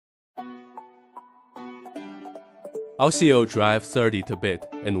ASIO drive 32-bit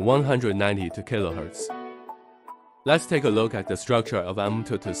and 192 kHz. Let's take a look at the structure of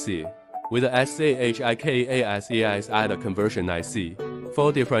UM22C. With the ASAHIKASEI's Adda conversion IC,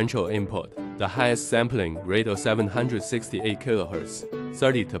 full differential input, the highest sampling rate of 768 kHz,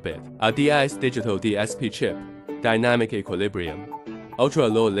 32-bit, a DIS digital DSP chip, dynamic equilibrium,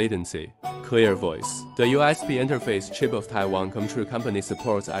 ultra-low latency, clear voice. The USB interface chip of Taiwan Comtrue company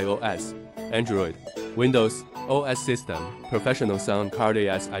supports iOS, Android, Windows, OS system, professional sound card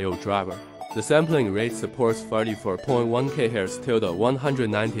ASIO driver. The sampling rate supports 34.1 kHz till the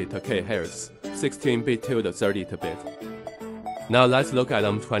 190 kHz, 16-bit till the 32-bit. Now let's look at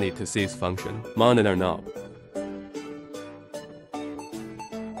UM22C's function. Monitor knob.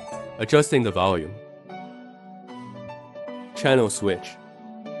 Adjusting the volume. Channel switch.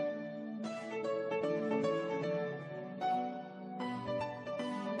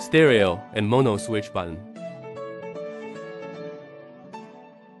 Stereo and mono switch button.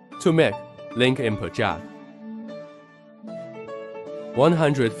 To mic, link input jack.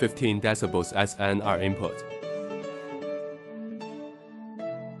 115 decibels SNR input.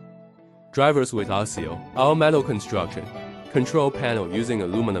 Drivers with ASIO, all metal construction. Control panel using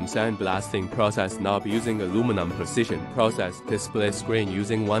aluminum sandblasting process, knob using aluminum precision process, display screen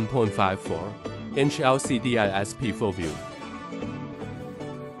using 1.54-inch LCD ISP full view.